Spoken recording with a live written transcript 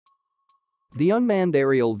The unmanned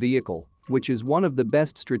aerial vehicle, which is one of the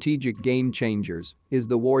best strategic game changers, is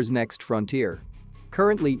the war's next frontier.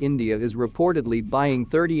 Currently, India is reportedly buying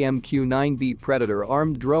 30 MQ-9B Predator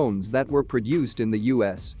armed drones that were produced in the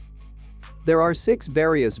US. There are 6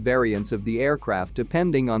 various variants of the aircraft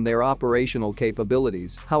depending on their operational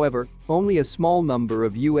capabilities. However, only a small number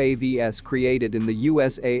of UAVs created in the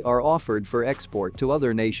USA are offered for export to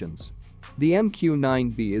other nations. The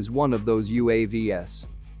MQ-9B is one of those UAVs.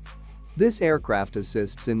 This aircraft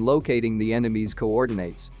assists in locating the enemy's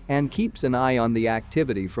coordinates and keeps an eye on the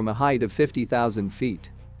activity from a height of 50,000 feet.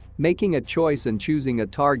 Making a choice and choosing a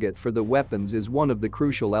target for the weapons is one of the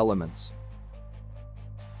crucial elements.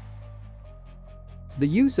 The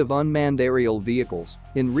use of unmanned aerial vehicles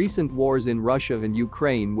in recent wars in Russia and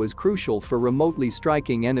Ukraine was crucial for remotely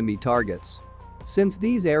striking enemy targets. Since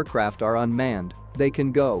these aircraft are unmanned, they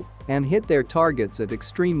can go and hit their targets at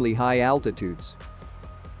extremely high altitudes.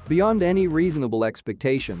 Beyond any reasonable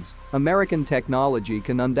expectations, American technology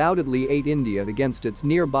can undoubtedly aid India against its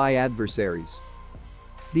nearby adversaries.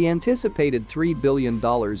 The anticipated $3 billion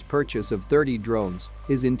purchase of 30 drones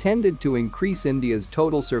is intended to increase India's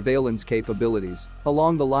total surveillance capabilities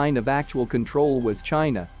along the line of actual control with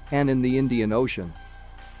China and in the Indian Ocean.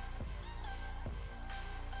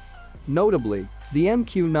 Notably, the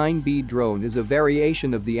MQ-9B drone is a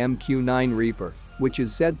variation of the MQ-9 Reaper, which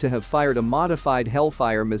is said to have fired a modified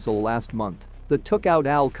Hellfire missile last month that took out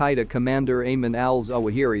al-Qaeda commander Ayman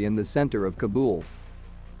al-Zawahiri in the center of Kabul.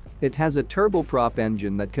 It has a turboprop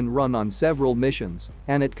engine that can run on several missions,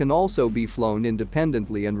 and it can also be flown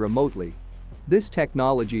independently and remotely. This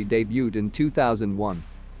technology debuted in 2001.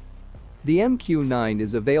 The MQ-9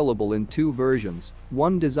 is available in 2 versions,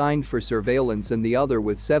 one designed for surveillance and the other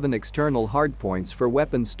with 7 external hardpoints for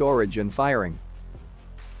weapon storage and firing.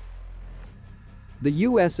 The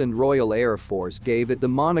US and Royal Air Force gave it the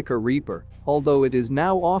moniker Reaper, although it is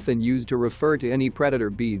now often used to refer to any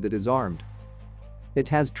Predator B that is armed. It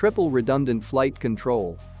has triple redundant flight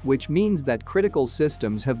control, which means that critical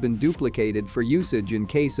systems have been duplicated for usage in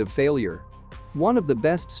case of failure. One of the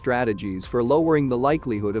best strategies for lowering the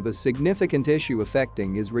likelihood of a significant issue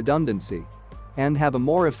affecting is redundancy and have a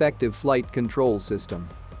more effective flight control system.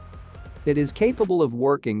 It is capable of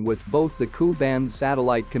working with both the Ku-band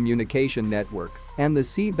satellite communication network and the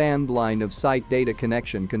C-band line of sight data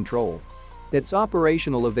connection control. Its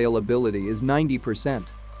operational availability is 90%.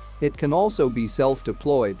 It can also be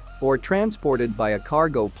self-deployed or transported by a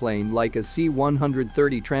cargo plane like a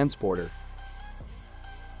C-130 transporter.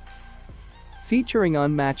 Featuring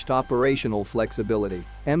unmatched operational flexibility,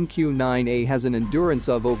 MQ-9A has an endurance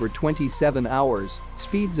of over 27 hours,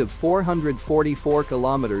 speeds of 444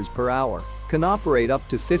 km per hour, can operate up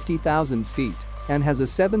to 50,000 feet, and has a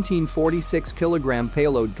 1746 kg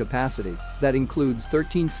payload capacity that includes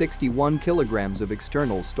 1361 kg of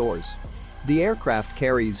external stores. The aircraft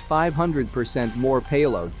carries 500% more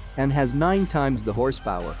payload and has 9 times the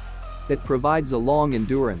horsepower. It provides a long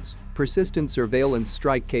endurance, persistent surveillance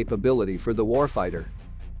strike capability for the warfighter.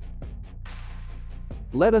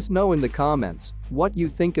 Let us know in the comments what you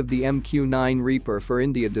think of the MQ-9 Reaper for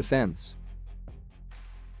India defense.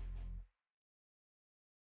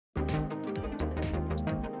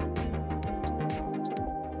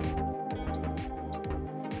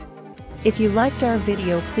 If you liked our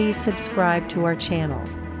video, please subscribe to our channel.